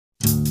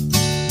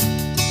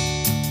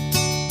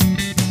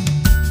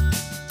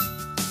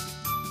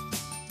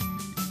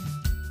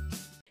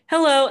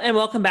Hello and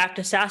welcome back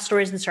to SAS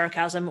Stories and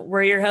Sarcasm.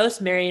 We're your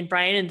hosts, Mary and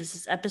Brian, and this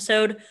is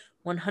episode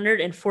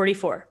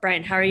 144.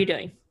 Brian, how are you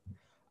doing?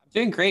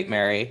 Doing great,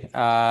 Mary.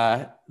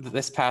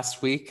 This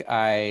past week,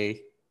 I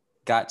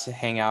got to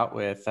hang out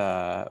with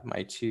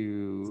my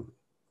two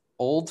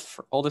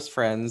oldest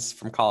friends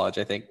from college.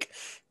 I think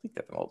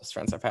they're the oldest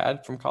friends I've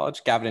had from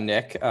college, Gavin and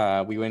Nick.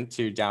 We went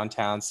to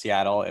downtown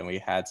Seattle and we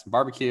had some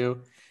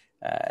barbecue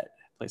at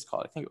a place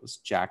called, I think it was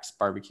Jack's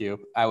Barbecue.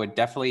 I would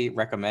definitely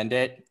recommend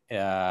it.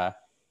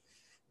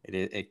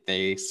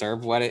 They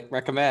serve what it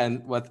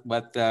recommend, what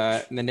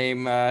the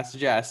name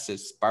suggests.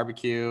 It's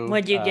barbecue.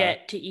 What'd you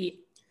get to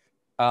eat?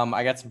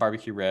 I got some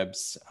barbecue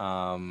ribs,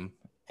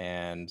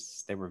 and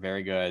they were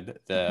very good.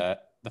 The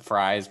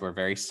fries were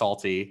very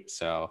salty,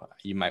 so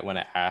you might want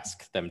to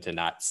ask them to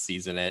not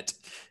season it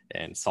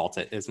and salt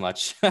it as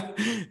much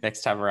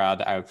next time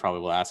around. I would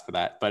probably will ask for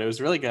that, but it was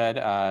really good.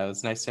 It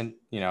was nice to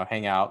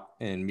hang out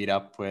and meet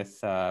up with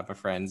my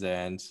friends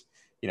and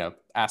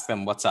ask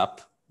them what's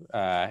up,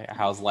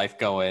 how's life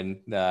going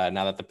now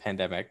that the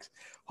pandemic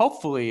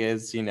hopefully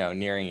is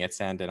nearing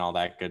its end and all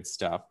that good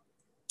stuff.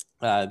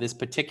 This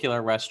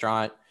particular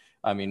restaurant,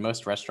 I mean,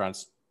 most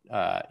restaurants,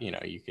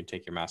 you can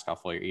take your mask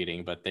off while you're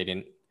eating, but they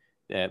didn't.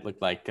 It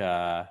looked like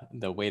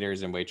the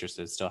waiters and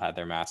waitresses still had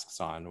their masks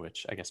on,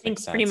 which I guess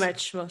makes sense. Pretty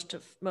much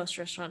most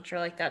restaurants are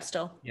like that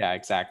still. Yeah,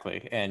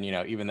 exactly. And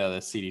even though the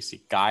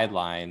CDC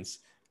guidelines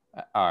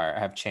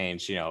have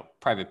changed,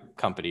 private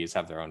companies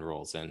have their own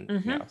rules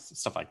and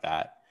stuff like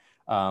that.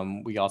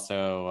 We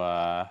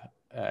also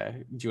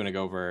do you want to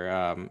go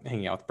over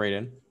hanging out with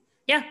Braden?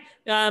 Yeah.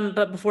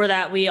 But before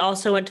that, we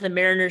also went to the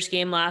Mariners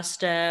game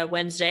last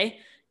Wednesday.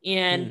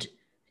 And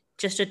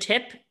just a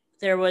tip,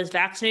 there was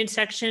vaccinated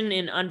section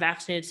and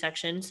unvaccinated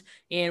sections.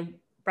 And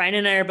Brian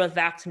and I are both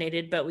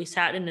vaccinated, but we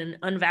sat in an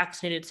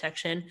unvaccinated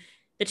section.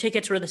 The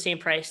tickets were the same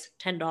price,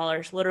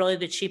 $10. Literally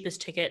the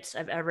cheapest tickets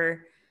I've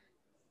ever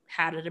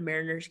had at a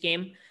Mariners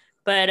game.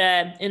 But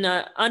in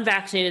the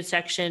unvaccinated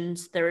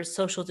sections, there was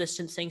social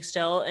distancing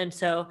still. And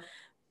so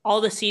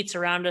all the seats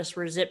around us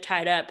were zip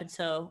tied up. And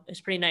so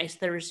it's pretty nice.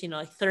 There was,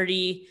 like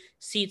 30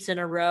 seats in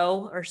a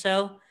row or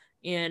so.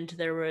 And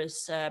there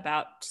was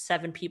about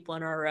 7 people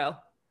in our row.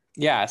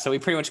 Yeah. So we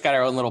pretty much got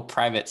our own little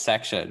private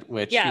section,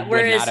 which yeah. we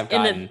Whereas would not have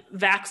gotten. In the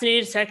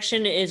vaccinated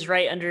section is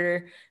right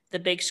under the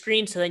big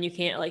screen. So then you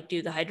can't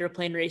do the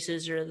hydroplane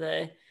races or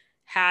the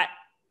hat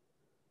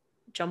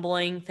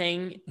jumbling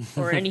thing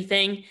or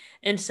anything.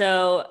 And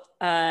so,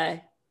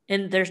 and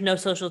there's no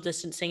social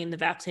distancing in the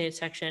vaccinated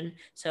section.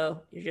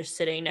 So you're just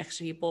sitting next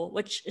to people,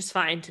 which is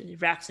fine to be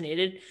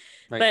vaccinated.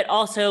 Right. But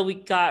also we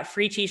got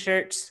free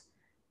t-shirts.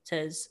 It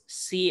says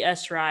 "See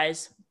Us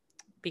Rise"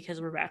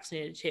 because we're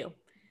vaccinated too.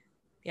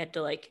 You had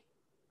to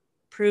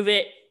prove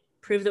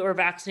that we're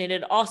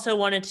vaccinated. Also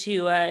wanted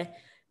to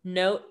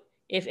note,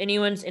 if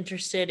anyone's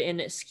interested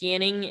in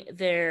scanning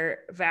their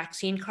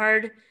vaccine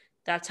card,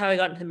 that's how I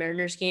got into the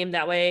Mariners game.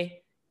 That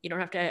way you don't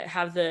have to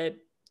have the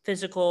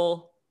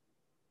physical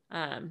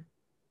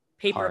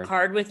paper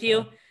card with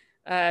you.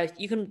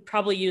 You can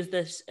probably use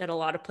this at a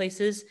lot of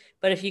places,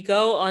 but if you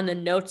go on the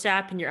Notes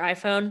app in your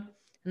iPhone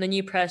and then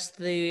you press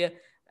the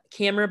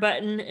camera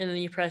button and then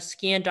you press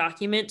scan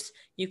documents,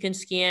 you can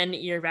scan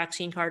your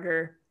vaccine card,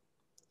 or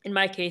in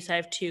my case, I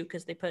have 2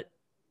 because they put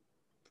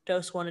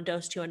dose 1 and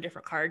dose 2 on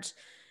different cards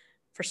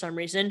for some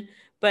reason.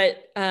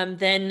 But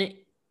then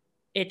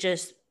it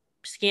just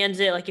scans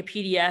it like a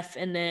PDF,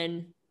 and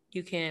then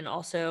you can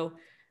also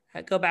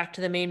go back to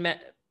the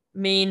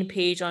main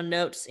page on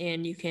Notes,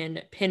 and you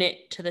can pin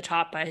it to the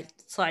top by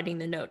sliding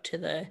the note to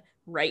the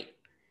right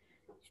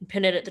and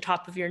pin it at the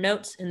top of your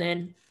notes, and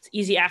then it's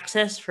easy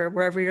access for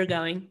wherever you're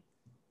going.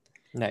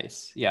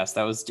 Nice. Yes,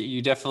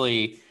 you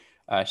definitely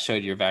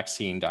showed your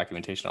vaccine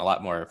documentation a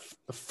lot more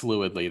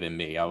fluidly than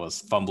me. I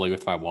was fumbling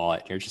with my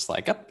wallet. You're just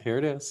like, oh, here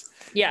it is.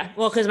 Yeah,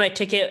 well, because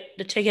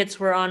the tickets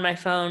were on my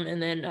phone,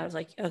 and then I was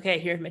like, okay,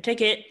 here's my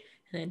ticket,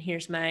 and then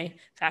here's my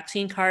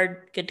vaccine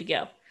card, good to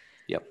go.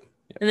 Yep.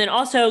 And then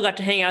also got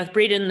to hang out with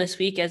Braden this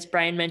week, as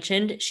Brian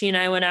mentioned. She and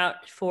I went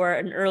out for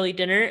an early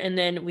dinner, and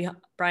then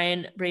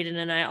Braden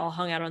and I all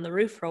hung out on the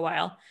roof for a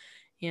while.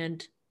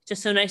 And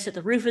just so nice that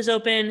the roof is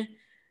open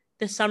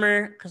this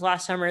summer, because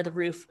last summer the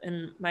roof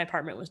in my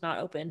apartment was not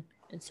open.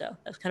 And so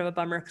that's kind of a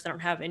bummer because I don't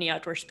have any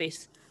outdoor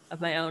space of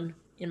my own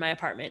in my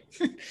apartment.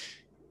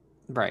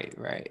 Right.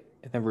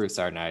 The roofs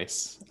are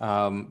nice.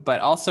 But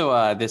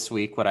also this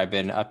week, what I've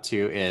been up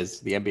to is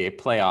the NBA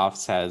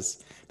playoffs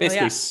has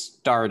basically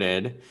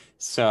started.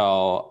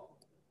 So,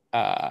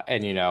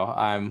 and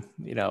I'm,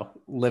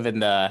 living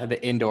the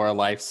indoor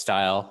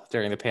lifestyle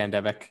during the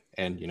pandemic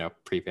and,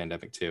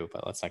 pre-pandemic too,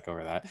 but let's not go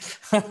over that.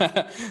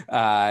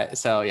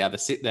 So yeah, the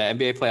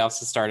NBA playoffs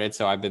has started.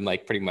 So I've been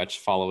pretty much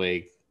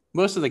following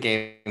most of the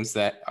games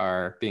that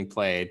are being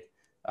played.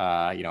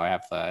 I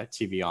have the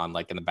TV on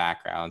in the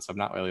background. So I'm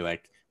not really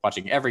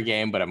watching every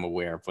game, but I'm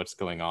aware of what's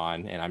going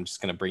on. And I'm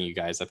just going to bring you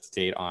guys up to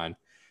date on,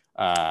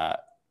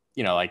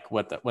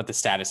 what the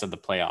status of the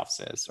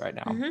playoffs is right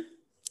now. Mm-hmm.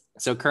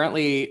 So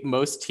currently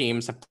most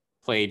teams have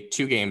played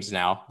 2 games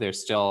now.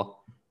 There's still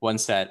one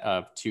set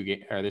of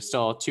or there's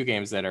still 2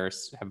 games that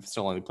have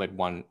still only played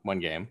one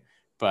game.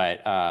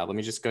 But let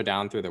me just go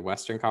down through the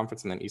Western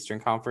Conference and then Eastern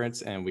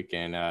Conference, and we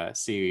can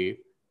see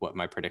what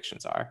my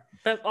predictions are.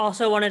 But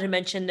also wanted to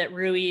mention that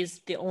Rui is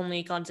the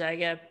only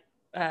Gonzaga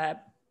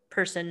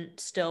person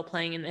still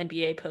playing in the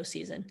NBA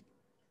postseason.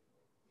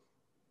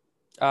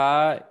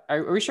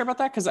 Are we sure about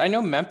that? Because I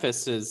know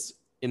Memphis is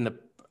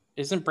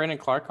isn't Brandon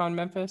Clark on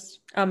Memphis?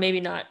 Oh, maybe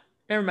not.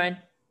 Never mind.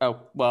 Oh,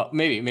 well,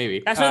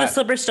 maybe. That's what the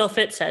Slipper Still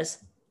Fit says.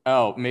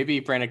 Oh,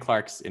 maybe Brandon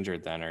Clark's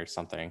injured then or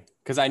something.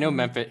 Because I know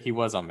Memphis, he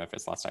was on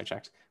Memphis last I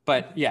checked.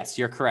 But yes,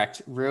 you're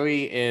correct.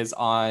 Rui is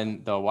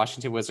on the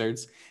Washington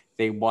Wizards.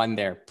 They won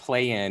their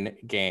play-in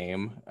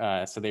game.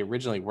 So they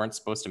originally weren't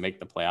supposed to make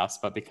the playoffs,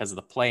 but because of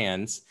the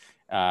play-ins,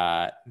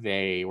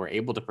 they were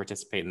able to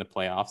participate in the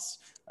playoffs.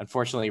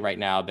 Unfortunately, right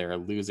now they're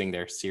losing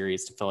their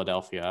series to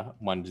Philadelphia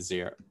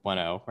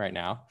 1-0 right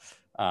now.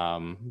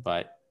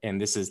 And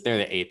they're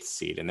the 8th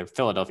seed, and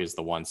Philadelphia is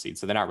the 1 seed,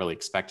 so they're not really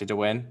expected to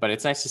win. But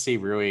it's nice to see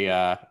Rui,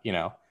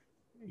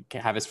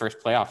 have his first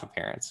playoff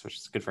appearance, which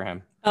is good for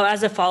him. Oh,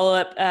 as a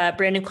follow-up,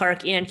 Brandon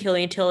Clark and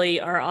Killian Tilly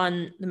are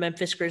on the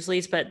Memphis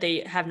Grizzlies, but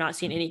they have not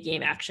seen any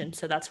game action,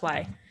 so that's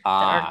why the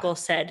article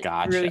said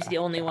Rui's the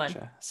only one.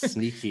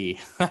 Sneaky.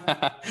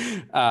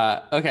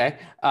 Okay.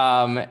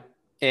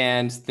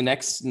 And the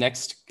next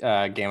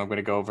game I'm going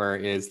to go over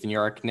is the New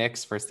York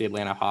Knicks versus the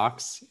Atlanta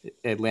Hawks.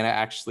 Atlanta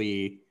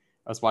actually,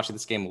 I was watching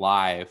this game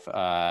live.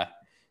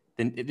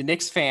 The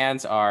Knicks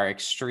fans are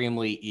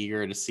extremely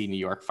eager to see New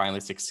York finally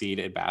succeed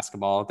at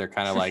basketball. They're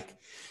kind of like,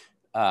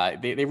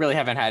 they really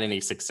haven't had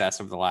any success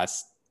over the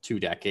last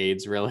 2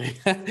 decades, really.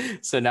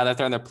 So now that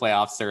they're in the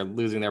playoffs, they're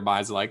losing their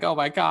minds. They're like, oh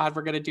my God,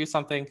 we're going to do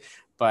something.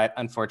 But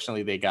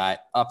unfortunately, they got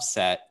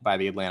upset by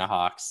the Atlanta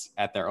Hawks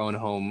at their own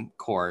home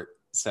court.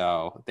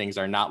 So things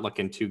are not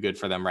looking too good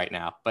for them right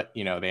now. But,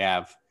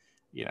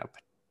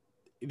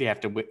 they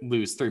have to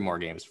lose 3 more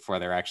games before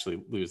they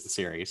actually lose the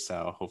series.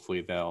 So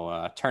hopefully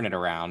they'll turn it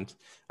around.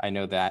 I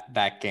know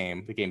that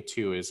game, the game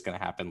 2, is going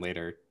to happen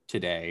later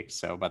today.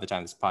 So by the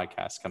time this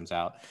podcast comes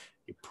out,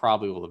 you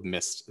probably will have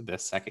missed the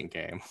second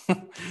game.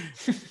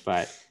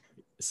 But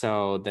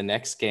so the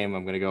next game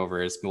I'm going to go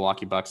over is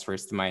Milwaukee Bucks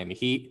versus the Miami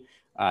Heat.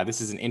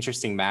 This is an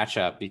interesting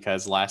matchup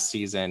because last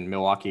season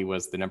Milwaukee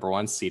was the number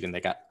 1 seed and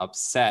they got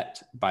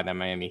upset by the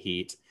Miami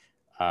Heat.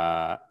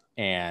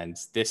 And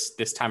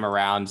this time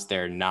around,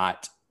 they're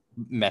not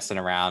messing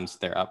around.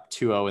 They're up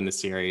 2-0 in the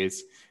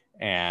series,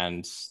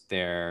 and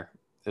it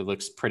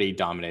looks pretty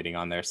dominating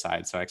on their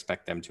side. So I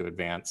expect them to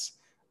advance.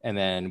 And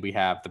then we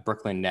have the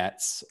Brooklyn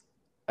Nets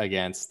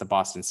against the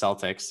Boston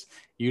Celtics.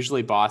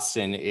 Usually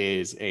Boston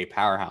is a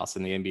powerhouse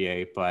in the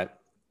NBA,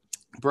 but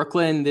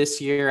Brooklyn this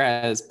year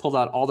has pulled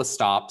out all the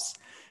stops.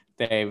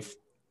 They've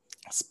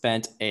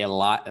spent a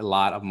lot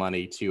of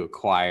money to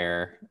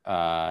acquire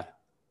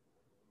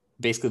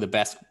basically the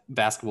best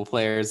basketball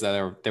players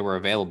that were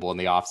available in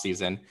the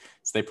offseason.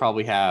 So they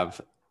probably have,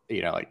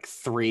 like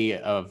 3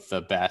 of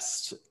the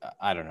best,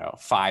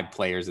 5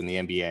 players in the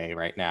NBA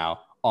right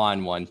now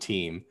on one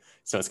team.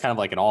 So it's kind of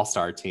like an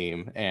all-star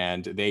team,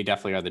 and they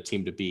definitely are the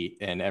team to beat,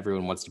 and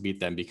everyone wants to beat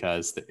them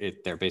because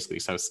they're basically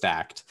so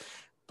stacked.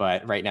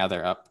 But right now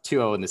they're up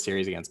 2-0 in the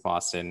series against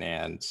Boston,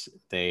 and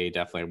they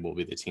definitely will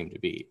be the team to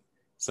beat.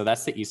 So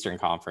that's the Eastern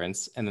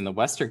Conference. And then the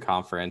Western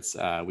Conference,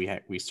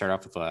 we start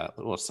off with a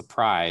little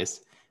surprise.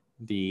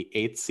 The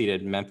 8th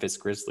seeded Memphis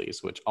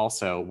Grizzlies, which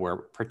also were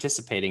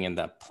participating in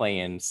the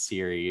play-in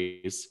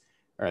series,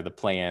 or the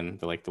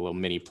little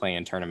mini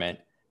play-in tournament.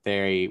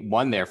 They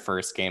won their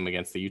first game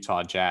against the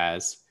Utah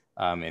Jazz,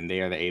 and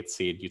they are the 8th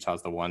seed.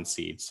 Utah's the 1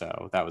 seed.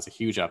 So that was a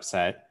huge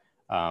upset.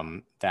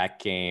 That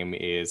game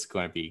is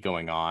going to be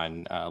going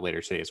on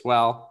later today as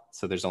well.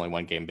 So there's only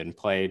 1 game been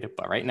played,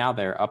 but right now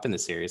they're up in the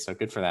series. So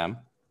good for them.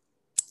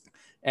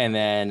 And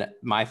then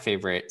my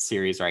favorite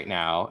series right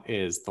now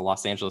is the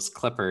Los Angeles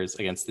Clippers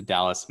against the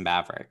Dallas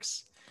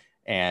Mavericks.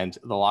 And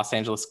the Los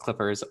Angeles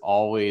Clippers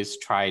always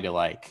try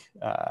to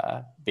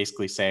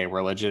basically say we're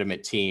a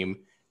legitimate team,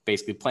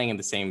 basically playing in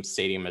the same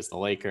stadium as the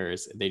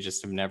Lakers. They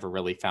just have never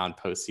really found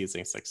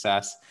postseason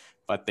success.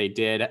 But they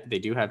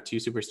do have 2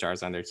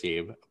 superstars on their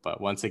team.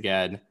 But once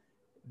again,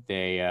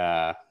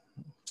 they're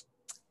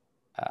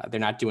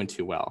not doing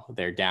too well.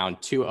 They're down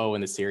 2-0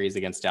 in the series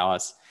against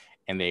Dallas,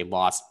 and they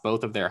lost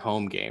both of their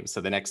home games.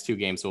 So the next 2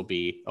 games will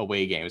be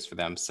away games for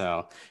them.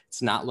 So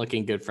it's not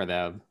looking good for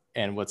them.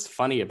 And what's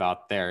funny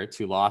about their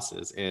 2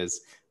 losses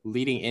is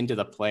leading into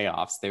the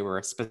playoffs, they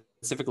were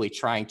specifically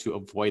trying to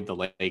avoid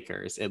the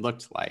Lakers, it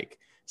looked like.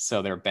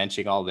 So they're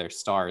benching all their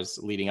stars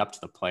leading up to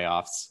the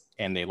playoffs,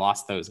 and they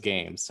lost those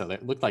games. So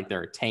it looked like they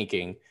were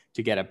tanking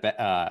to get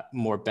a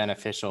more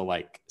beneficial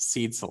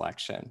seed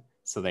selection,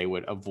 so they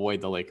would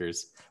avoid the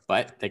Lakers.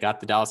 But they got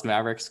the Dallas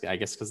Mavericks, I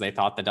guess because they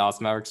thought the Dallas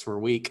Mavericks were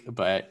weak,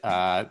 but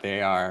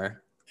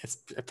it's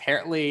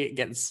apparently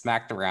getting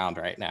smacked around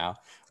right now,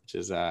 which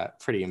is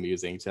pretty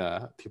amusing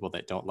to people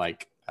that don't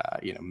like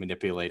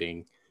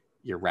manipulating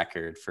your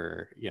record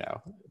for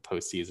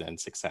postseason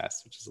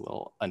success, which is a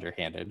little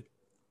underhanded.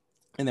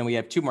 And then we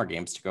have two more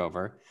games to go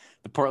over.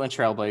 The Portland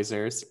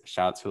Trailblazers,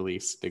 shout out to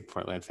Elise, big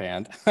Portland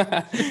fan,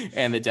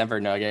 and the Denver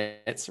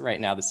Nuggets. Right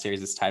now, the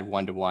series is tied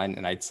 1-1,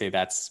 and I'd say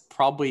that's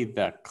probably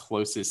the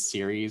closest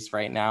series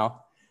right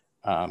now,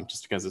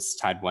 just because it's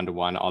tied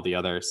 1-1. All the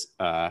others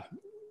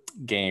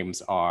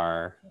games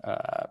are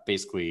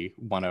basically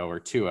 1-0 or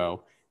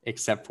 2-0,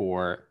 except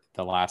for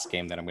the last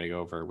game that I'm going to go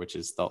over, which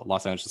is the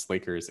Los Angeles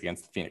Lakers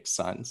against the Phoenix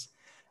Suns.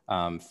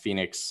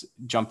 Phoenix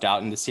jumped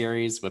out in the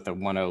series with a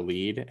 1-0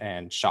 lead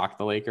and shocked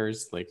the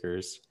Lakers.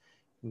 Lakers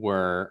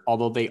were,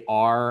 although they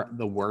are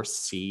the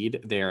worst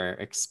seed,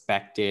 they're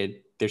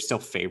still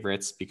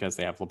favorites because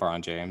they have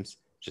LeBron James,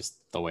 just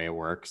the way it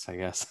works, I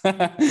guess.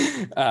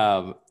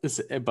 But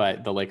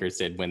the Lakers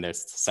did win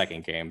this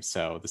second game.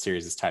 So the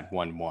series is tied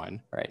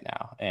 1-1 right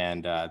now.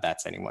 And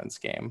that's anyone's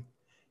game.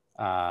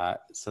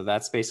 So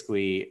that's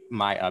basically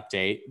my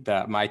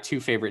update. My two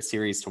favorite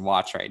series to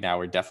watch right now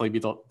would definitely be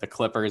the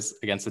Clippers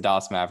against the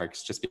Dallas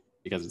Mavericks, just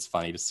because it's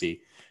funny to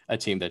see a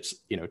team that's,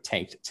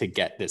 tanked to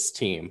get this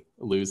team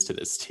lose to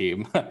this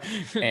team,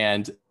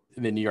 and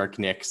the New York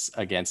Knicks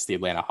against the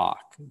Atlanta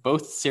Hawks.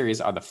 Both series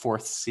are the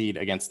fourth seed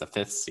against the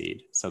fifth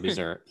seed. So these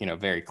are,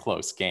 very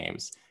close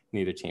games.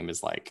 Neither team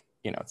is like,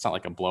 it's not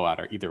like a blowout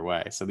or either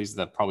way. So these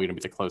are probably going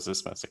to be the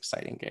closest, most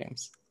exciting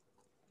games.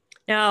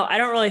 Now, I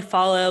don't really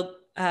follow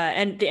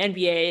and the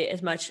NBA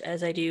as much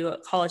as I do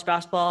college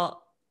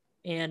basketball,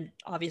 and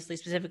obviously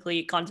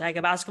specifically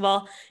Gonzaga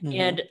basketball. Mm-hmm.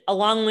 And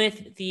along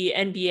with the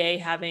NBA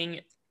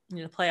having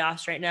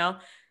playoffs right now,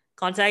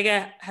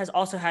 Gonzaga has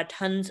also had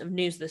tons of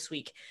news this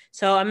week.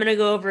 So I'm going to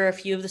go over a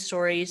few of the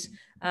stories.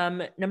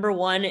 Number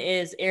one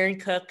is Aaron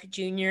Cook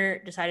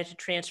Jr. decided to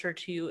transfer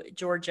to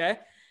Georgia.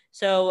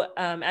 So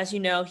as you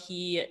know,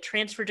 he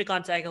transferred to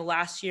Gonzaga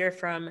last year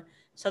from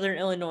Southern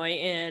Illinois,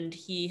 and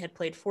he had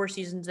played 4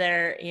 seasons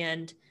there,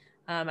 and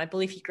I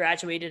believe he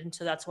graduated, and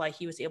so that's why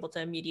he was able to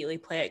immediately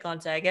play at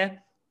Gonzaga.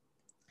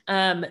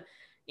 And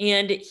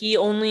he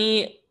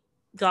only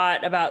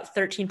got about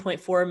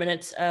 13.4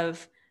 minutes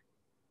of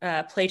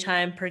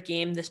playtime per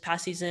game this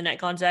past season at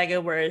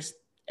Gonzaga, whereas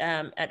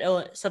at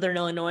Southern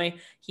Illinois,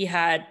 he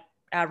had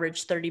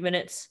averaged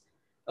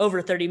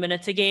over 30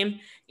 minutes a game.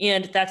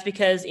 And that's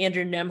because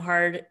Andrew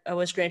Nembhard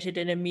was granted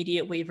an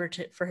immediate waiver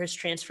for his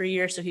transfer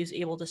year, so he was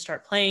able to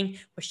start playing,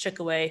 which took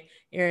away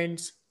Aaron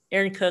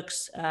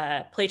Cook's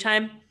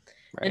playtime.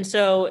 Right. And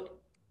so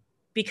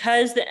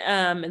because the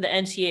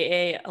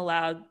NCAA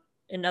allowed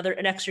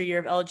an extra year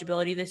of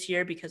eligibility this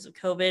year because of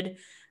COVID,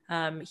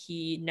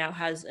 he now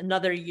has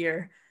another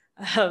year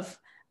of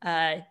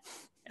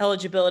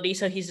eligibility.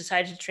 So he's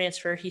decided to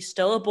transfer. He's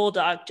still a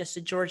Bulldog, just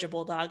a Georgia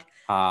Bulldog.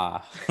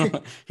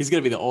 He's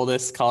going to be the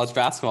oldest college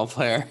basketball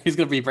player. He's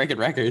going to be breaking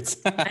records.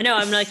 I know.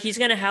 I'm like, he's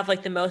going to have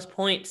like the most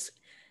points.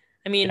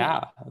 I mean,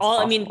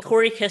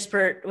 Corey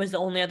Kispert was the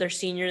only other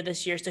senior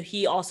this year, so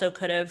he also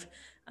could have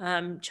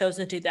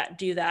chosen to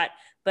do that.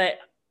 But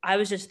I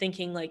was just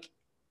thinking, like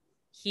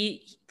you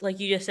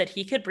just said,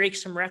 he could break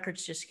some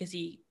records just because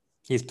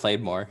he's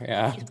played more.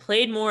 Yeah, he's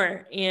played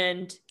more,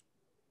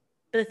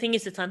 but the thing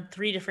is, it's on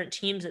 3 different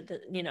teams at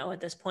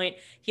this point.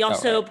 He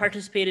also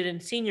participated in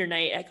senior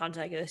night at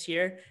Gonzaga this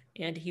year,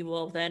 and he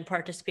will then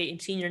participate in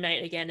senior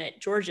night again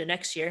at Georgia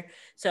next year.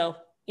 So.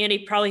 And he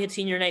probably had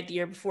senior night the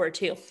year before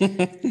too. So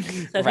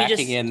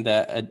racking in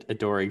the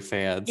adoring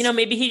fans.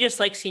 Maybe he just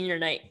likes senior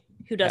night.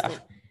 Who doesn't?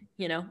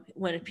 Yeah.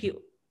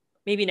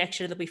 Maybe next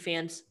year there'll be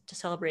fans to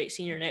celebrate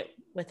senior night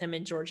with him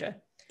in Georgia.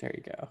 There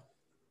you go.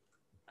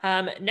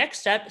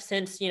 Next up,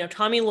 since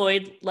Tommy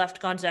Lloyd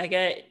left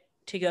Gonzaga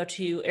to go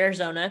to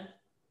Arizona,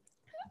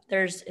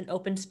 there's an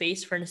open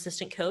space for an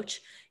assistant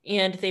coach,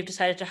 and they've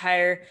decided to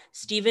hire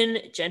Stephen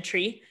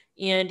Gentry,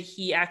 and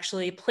he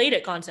actually played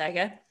at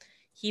Gonzaga.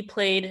 He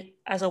played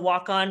as a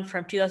walk-on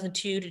from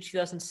 2002 to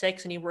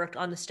 2006, and he worked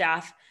on the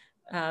staff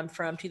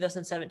from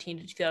 2017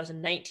 to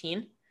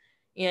 2019.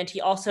 And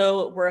he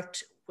also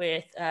worked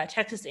with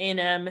Texas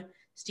A&M,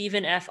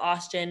 Stephen F.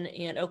 Austin,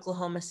 and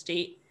Oklahoma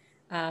State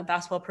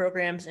basketball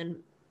programs in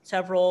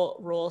several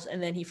roles.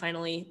 And then he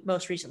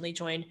most recently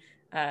joined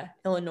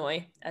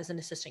Illinois as an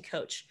assistant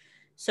coach.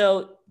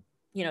 So,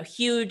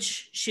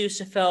 huge shoes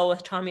to fill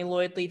with Tommy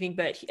Lloyd leaving,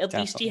 but at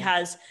least he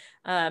has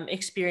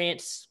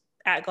experience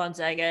at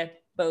Gonzaga,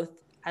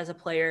 both as a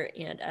player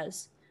and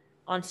as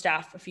on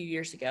staff a few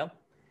years ago.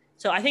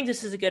 So I think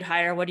this is a good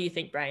hire. What do you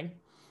think, Brian?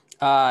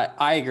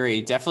 I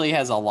agree. Definitely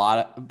has a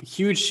lot of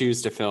huge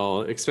shoes to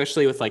fill,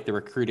 especially with like the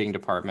recruiting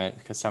department,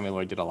 because Tommy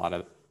Lloyd did a lot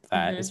of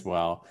that as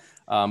well.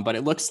 But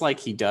it looks like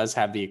he does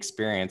have the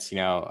experience.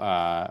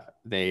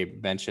 They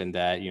mentioned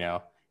that, he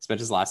spent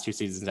his last 2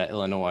 seasons at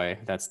Illinois.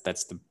 That's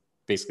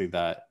basically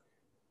the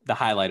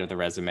highlight of the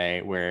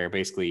resume, where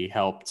basically he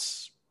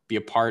helped be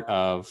a part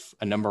of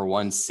a number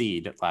 1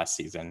 seed last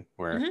season,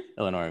 where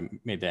Illinois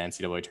made the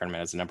NCAA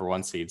tournament as a number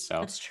 1 seed. So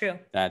that's true.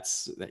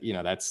 That's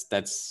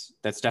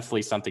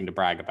definitely something to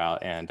brag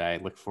about. And I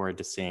look forward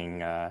to seeing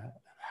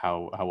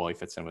how well he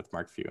fits in with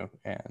Mark Few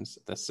and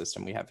the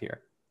system we have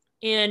here.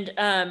 And,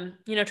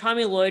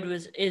 Tommy Lloyd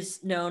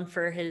is known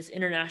for his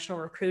international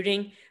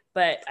recruiting,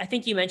 but I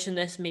think you mentioned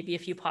this maybe a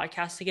few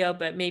podcasts ago,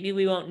 but maybe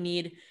we won't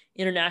need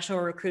international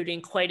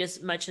recruiting quite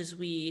as much as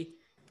we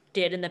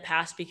did in the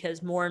past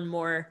because more and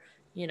more,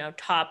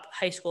 top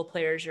high school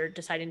players are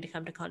deciding to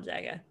come to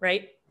Gonzaga,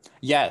 right?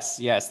 Yes,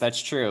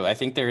 that's true. I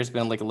think there's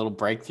been like a little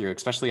breakthrough,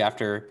 especially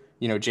after,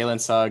 Jalen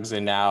Suggs,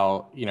 and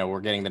now,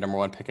 we're getting the number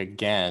one pick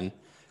again.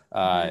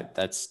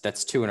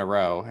 That's two in a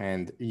row.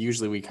 And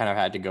usually we kind of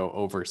had to go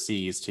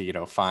overseas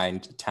to,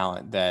 find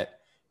talent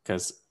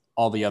because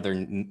all the other,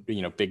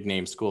 big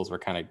name schools were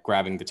kind of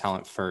grabbing the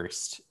talent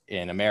first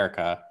in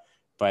America.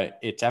 But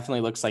it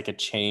definitely looks like a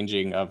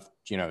changing of,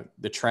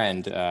 the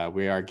trend.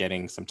 We are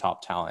getting some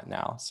top talent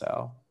now.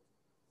 So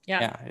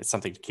yeah, it's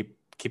something to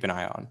keep an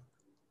eye on.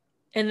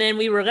 And then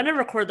we were going to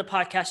record the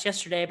podcast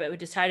yesterday, but we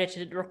decided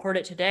to record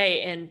it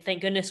today. And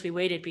thank goodness we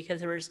waited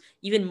because there was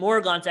even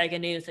more Gonzaga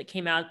news that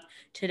came out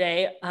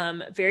today.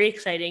 Very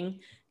exciting.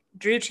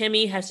 Drew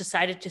Timme has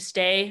decided to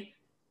stay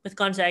with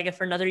Gonzaga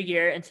for another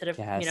year instead of,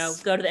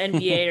 go to the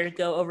NBA or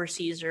go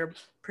overseas or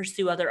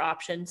pursue other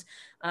options.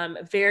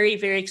 Very,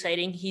 very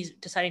exciting. He's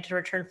deciding to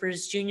return for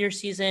his junior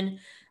season.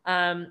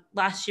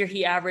 Last year,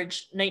 he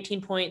averaged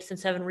 19 points and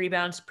 7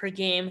 rebounds per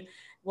game,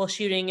 while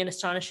shooting an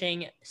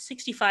astonishing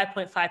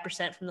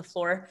 65.5% from the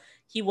floor.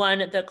 He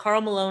won the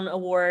Karl Malone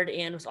Award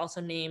and was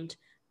also named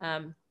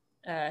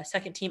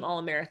second team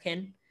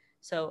All-American.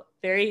 So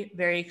very,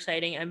 very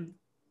exciting. I'm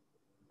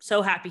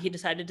so happy he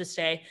decided to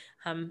stay.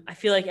 I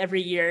feel like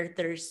every year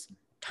there's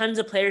tons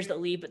of players that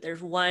leave, but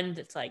there's one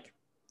that's like,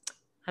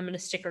 I'm going to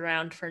stick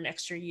around for an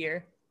extra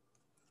year.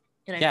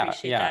 And I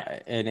appreciate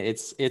that. And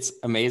it's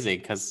amazing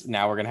because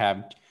now we're going to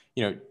have,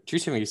 Drew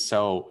Timme is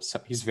so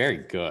he's very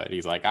good.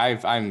 He's like,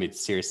 I'm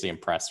seriously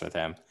impressed with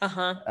him. He's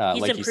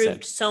like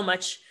improved so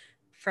much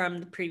from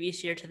the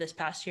previous year to this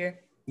past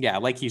year. Yeah.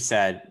 Like you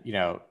said,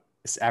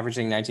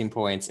 averaging 19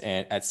 points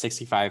and at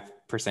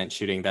 65%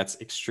 shooting, that's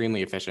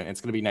extremely efficient.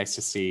 It's going to be nice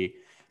to see,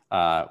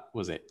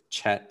 was it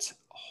Chet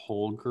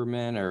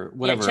Holmgren or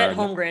whatever? Yeah, Chet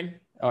Holmgren.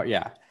 Oh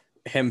yeah.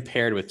 Him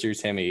paired with Drew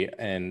Timme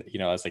and,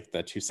 as like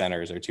the two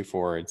centers or two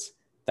forwards,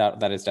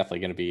 that is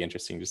definitely going to be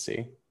interesting to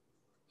see.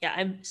 Yeah,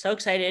 I'm so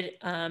excited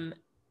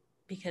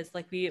because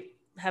we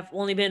have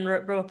only been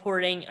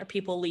reporting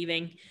people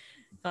leaving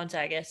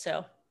Gonzaga.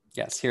 So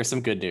yes, here's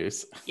some good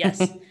news.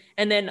 Yes.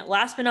 And then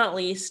last but not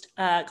least,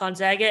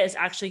 Gonzaga is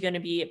actually going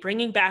to be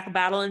bringing back a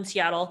battle in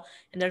Seattle,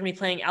 and they're going to be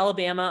playing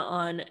Alabama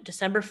on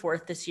December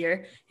 4th this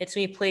year. It's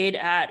going to be played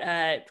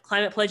at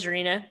Climate Pledge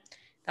Arena.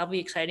 That'll be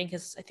exciting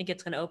because I think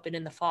it's going to open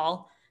in the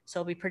fall. So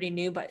it'll be pretty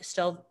new, but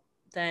still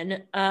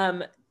then.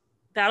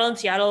 Battle in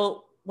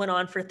Seattle went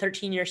on for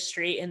 13 years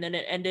straight, and then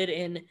it ended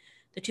in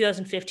the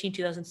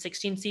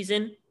 2015-2016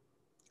 season.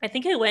 I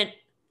think I went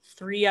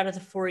 3 out of the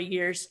 4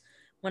 years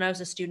when I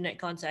was a student at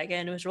Gonzaga,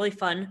 and it was really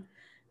fun.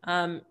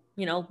 Tons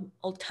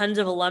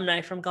of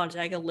alumni from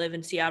Gonzaga live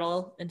in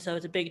Seattle, and so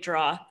it's a big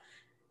draw.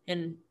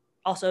 And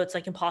also it's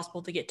like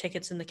impossible to get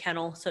tickets in the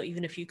Kennel, so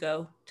even if you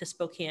go to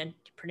Spokane,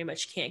 you pretty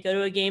much can't go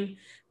to a game,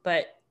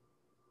 but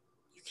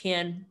you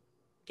can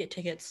get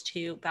tickets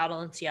to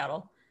Battle in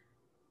Seattle.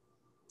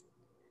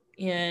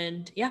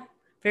 And yeah,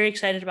 very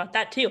excited about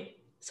that too.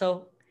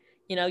 So,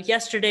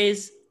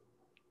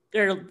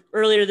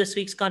 earlier this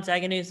week's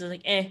Gonzaga news was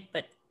like,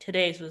 but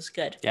today's was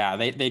good. Yeah,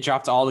 they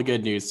dropped all the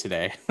good news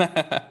today.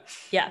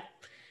 Yeah.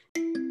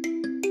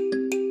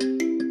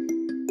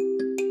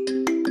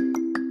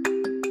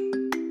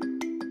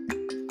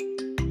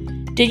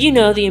 Did you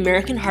know the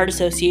American Heart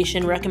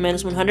Association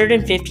recommends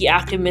 150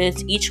 active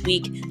minutes each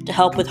week to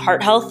help with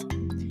heart health?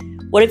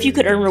 What if you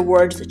could earn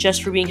rewards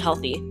just for being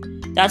healthy?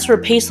 That's where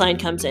Paceline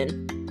comes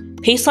in.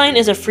 Paceline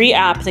is a free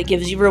app that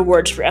gives you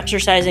rewards for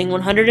exercising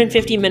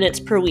 150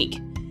 minutes per week.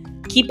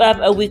 Keep up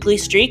a weekly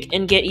streak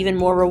and get even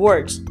more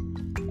rewards.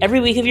 Every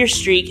week of your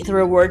streak, the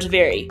rewards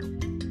vary.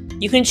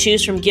 You can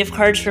choose from gift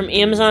cards from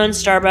Amazon,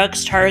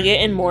 Starbucks,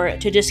 Target, and more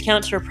to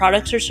discounts for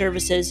products or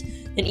services,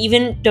 and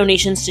even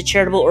donations to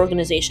charitable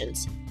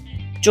organizations.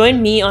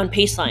 Join me on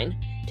Paceline.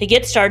 To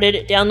get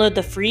started, download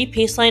the free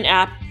Paceline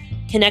app,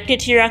 connect it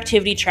to your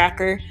activity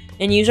tracker,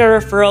 and use our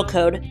referral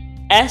code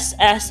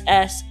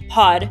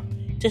SSSPOD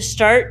to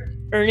start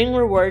earning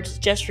rewards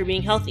just for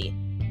being healthy.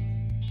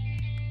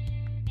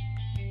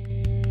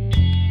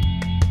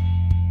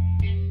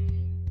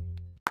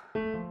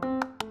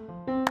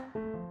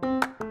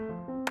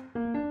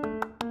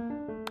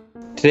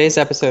 Today's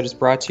episode is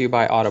brought to you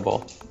by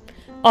Audible.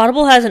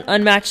 Audible has an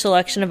unmatched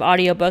selection of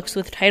audiobooks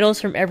with titles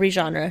from every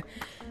genre.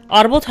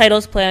 Audible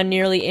titles play on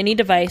nearly any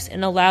device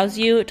and allows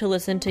you to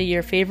listen to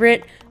your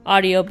favorite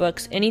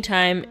audiobooks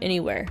anytime,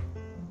 anywhere.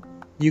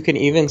 You can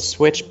even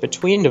switch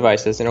between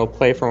devices and it'll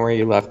play from where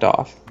you left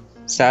off.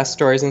 Sass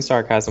Stories and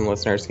Sarcasm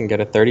listeners can get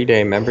a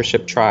 30-day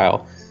membership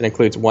trial that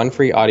includes one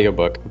free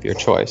audiobook of your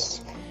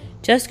choice.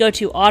 Just go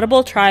to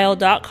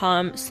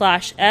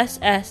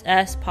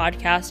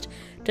audibletrial.com/SSSpodcast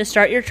to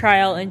start your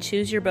trial and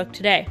choose your book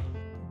today.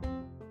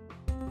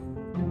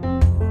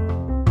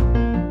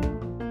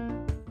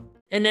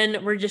 And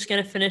then we're just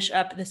going to finish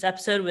up this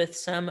episode with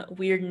some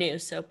weird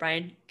news. So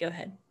Brian, go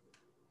ahead.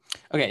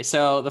 Okay,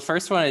 so the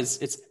first one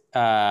is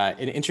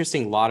an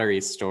interesting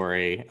lottery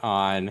story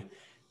on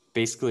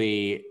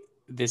basically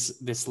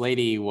this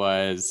lady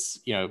was,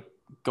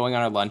 going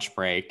on her lunch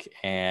break,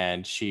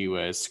 and she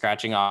was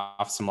scratching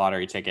off some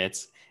lottery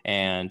tickets,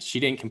 and she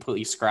didn't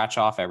completely scratch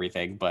off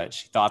everything, but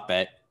she thought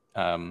that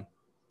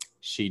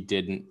she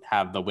didn't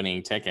have the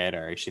winning ticket,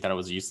 or she thought it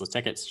was a useless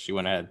ticket. So she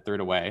went ahead and threw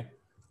it away.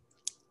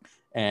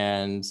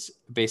 And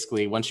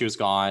basically, when she was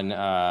gone,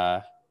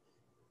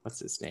 what's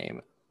his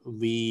name?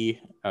 Lee.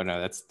 Oh no,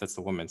 that's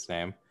the woman's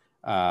name.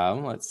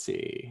 Let's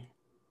see.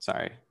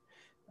 Sorry.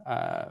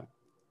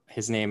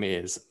 His name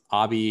is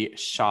Abhi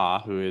Shah,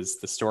 who is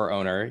the store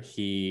owner.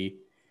 He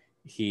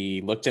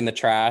looked in the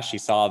trash. He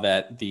saw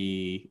that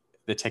the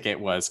ticket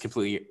wasn't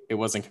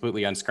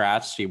completely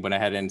unscratched. He went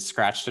ahead and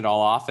scratched it all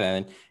off,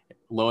 and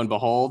lo and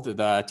behold,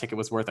 the ticket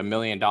was worth $1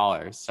 million.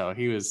 So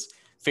he was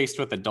faced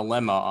with a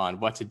dilemma on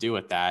what to do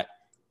with that.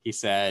 He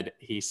said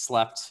he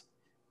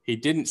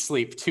didn't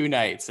sleep 2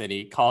 nights, and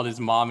he called his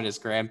mom and his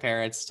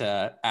grandparents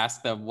to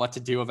ask them what to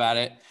do about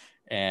it.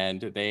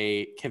 And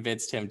they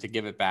convinced him to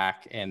give it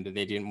back, and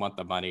they didn't want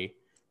the money.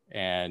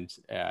 And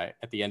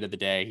at the end of the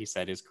day, he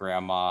said his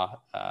grandma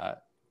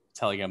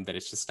telling him that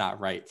it's just not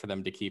right for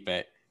them to keep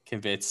it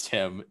convinced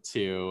him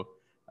to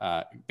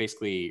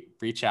basically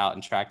reach out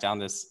and track down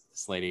this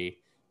lady.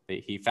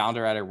 He found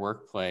her at her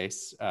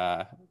workplace.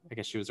 I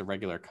guess she was a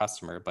regular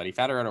customer, but he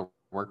found her at her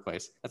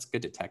workplace. That's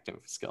good detective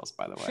skills,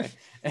 by the way.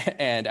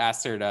 And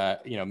asked her to,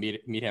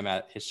 meet him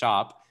at his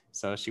shop.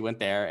 So she went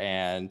there,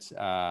 and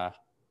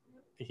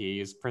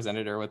he's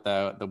presented her with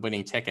the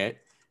winning ticket.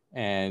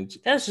 And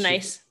that was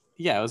nice.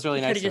 Yeah, it was really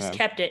nice. Could have just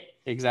kept it.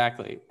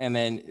 Exactly. And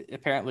then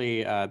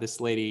apparently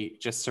this lady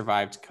just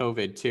survived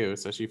COVID too.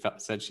 So she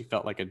said she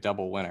felt like a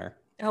double winner.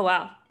 Oh,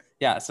 wow.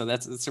 Yeah. So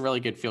that's a really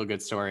good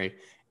feel-good story.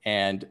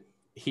 And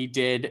he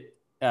did,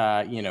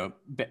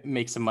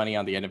 make some money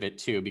on the end of it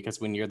too,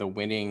 because when you're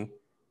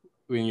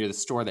the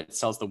store that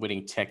sells the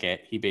winning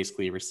ticket, he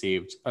basically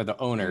received, or the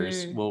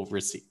owners will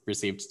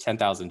received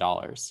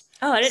 $10,000.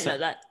 Oh, I didn't know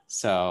that.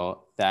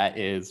 So that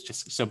is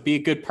so be a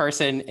good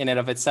person in and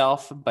of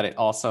itself, but it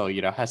also,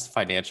 has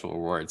financial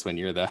rewards when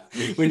you're the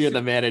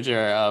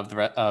manager of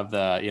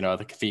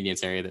the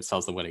convenience area that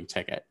sells the winning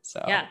ticket.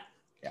 So yeah.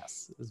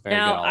 Yes, it's very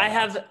now good. I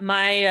have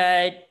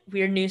my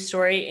weird news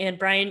story. And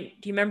Brian,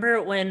 do you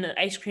remember when the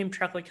ice cream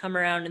truck would come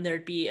around and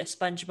there'd be a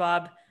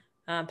SpongeBob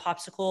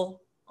popsicle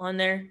on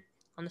there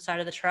on the side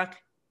of the truck?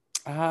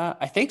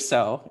 I think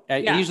so. I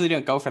usually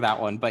don't go for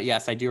that one, but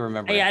yes, I do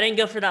remember. Yeah, I didn't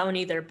go for that one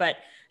either, but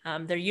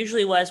there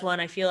usually was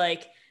one, I feel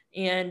like.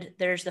 And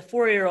there's the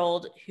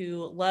 4-year-old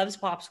who loves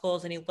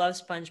popsicles and he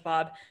loves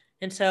SpongeBob.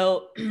 And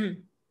so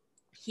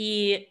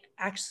he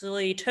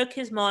actually took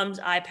his mom's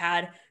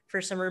iPad for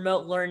some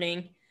remote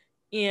learning,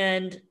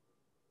 and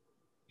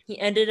he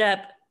ended up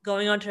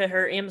going onto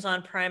her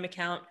Amazon Prime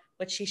account,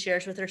 which she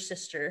shares with her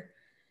sister,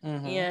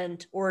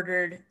 and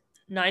ordered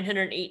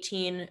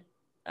 918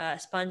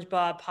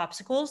 SpongeBob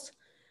popsicles.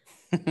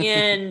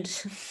 And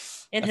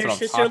That's her what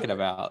sister, I'm talking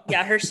about.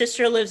 Yeah, her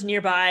sister lives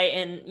nearby,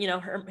 and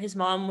his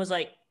mom was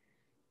like,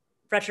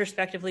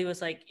 retrospectively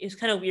was like, it was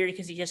kind of weird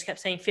because he just kept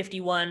saying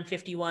 51,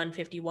 51,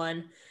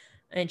 51,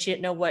 and she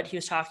didn't know what he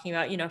was talking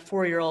about,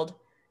 4-year-old.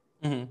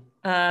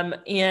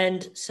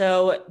 And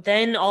so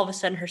then all of a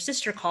sudden her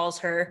sister calls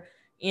her,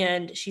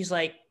 and she's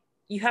like,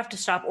 you have to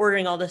stop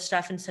ordering all this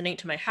stuff and sending it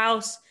to my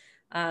house.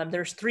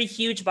 There's 3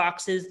 huge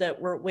boxes that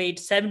weighed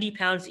 70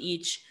 pounds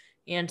each,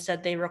 and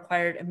said they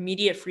required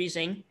immediate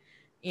freezing.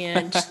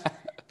 And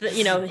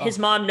Noah's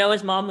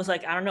mom was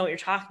like, I don't know what you're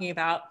talking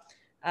about.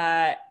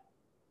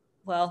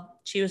 Well,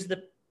 she was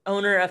the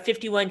owner of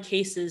 51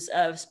 cases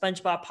of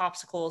SpongeBob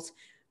popsicles,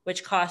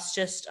 which cost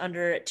just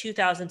under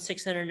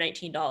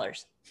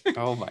 $2,619.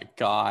 Oh my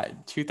God.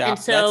 2,000.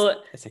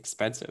 So that's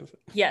expensive.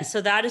 Yeah.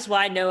 So that is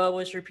why Noah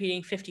was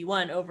repeating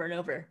 51 over and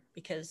over,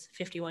 because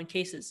 51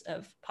 cases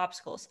of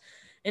popsicles.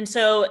 And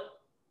so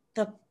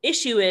the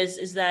issue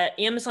is that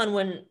Amazon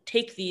wouldn't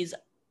take these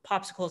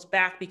popsicles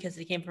back because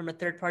they came from a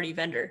third-party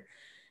vendor.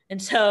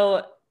 And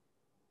so,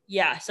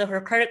 yeah, so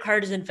her credit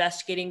card is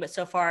investigating, but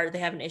so far they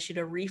haven't issued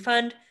a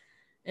refund.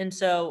 And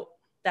so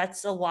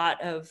that's a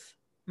lot of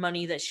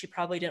money that she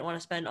probably didn't want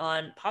to spend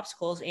on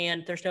popsicles,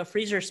 and there's no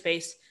freezer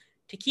space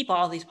to keep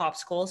all of these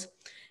popsicles.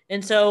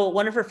 And so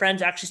one of her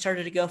friends actually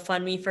started a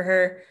GoFundMe for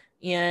her,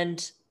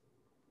 and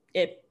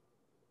it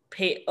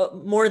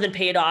more than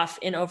paid off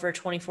in over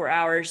 24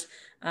 hours.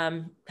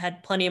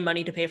 Had plenty of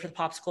money to pay for the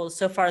popsicles.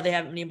 So far, they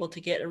haven't been able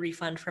to get a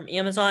refund from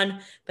Amazon,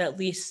 but at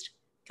least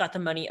got the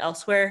money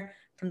elsewhere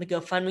from the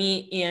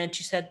GoFundMe. And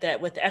she said that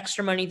with the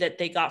extra money that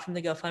they got from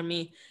the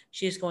GoFundMe,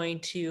 she's going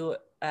to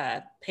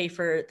pay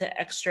for the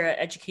extra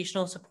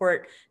educational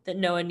support that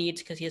Noah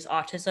needs because he has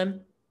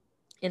autism.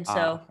 And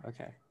so,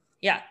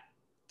 yeah.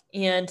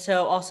 And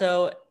so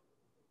also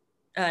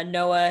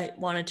Noah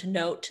wanted to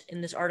note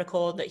in this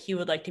article that he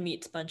would like to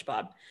meet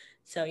SpongeBob.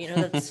 So,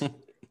 that's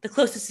the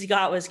closest he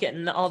got was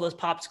getting all those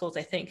popsicles,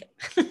 I think.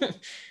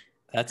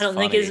 That's I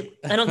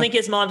don't think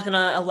his mom's going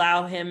to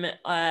allow him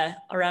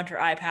around her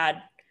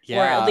iPad.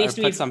 Yeah, or at least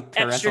or be some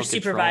extra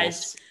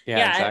supervised.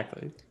 Yeah,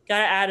 exactly.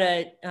 Gotta add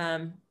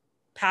a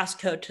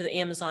passcode to the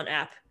Amazon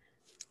app.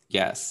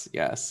 Yes.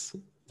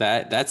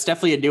 That's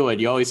definitely a new one.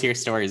 You always hear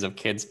stories of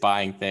kids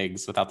buying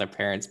things without their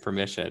parents'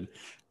 permission,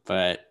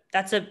 but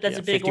That's a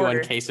big 51 order.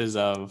 cases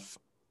of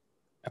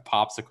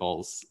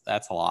popsicles.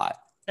 That's a lot.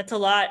 That's a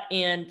lot.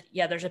 And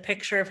yeah, there's a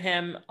picture of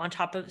him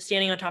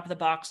standing on top of the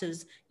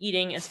boxes,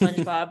 eating a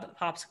SpongeBob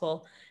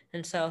popsicle.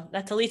 And so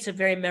that's at least a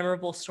very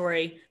memorable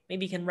story.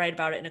 Maybe you can write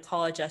about it in a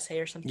college essay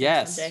or something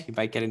someday. You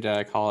might get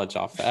into college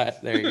off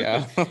that. There you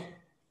go.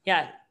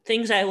 Yeah,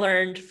 things I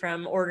learned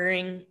from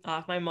ordering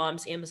off my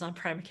mom's Amazon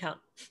Prime account.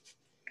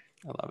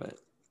 I love it.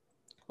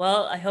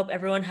 Well, I hope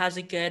everyone has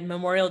a good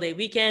Memorial Day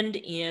weekend,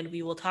 and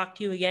we will talk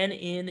to you again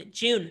in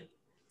June.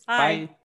 Bye. Bye.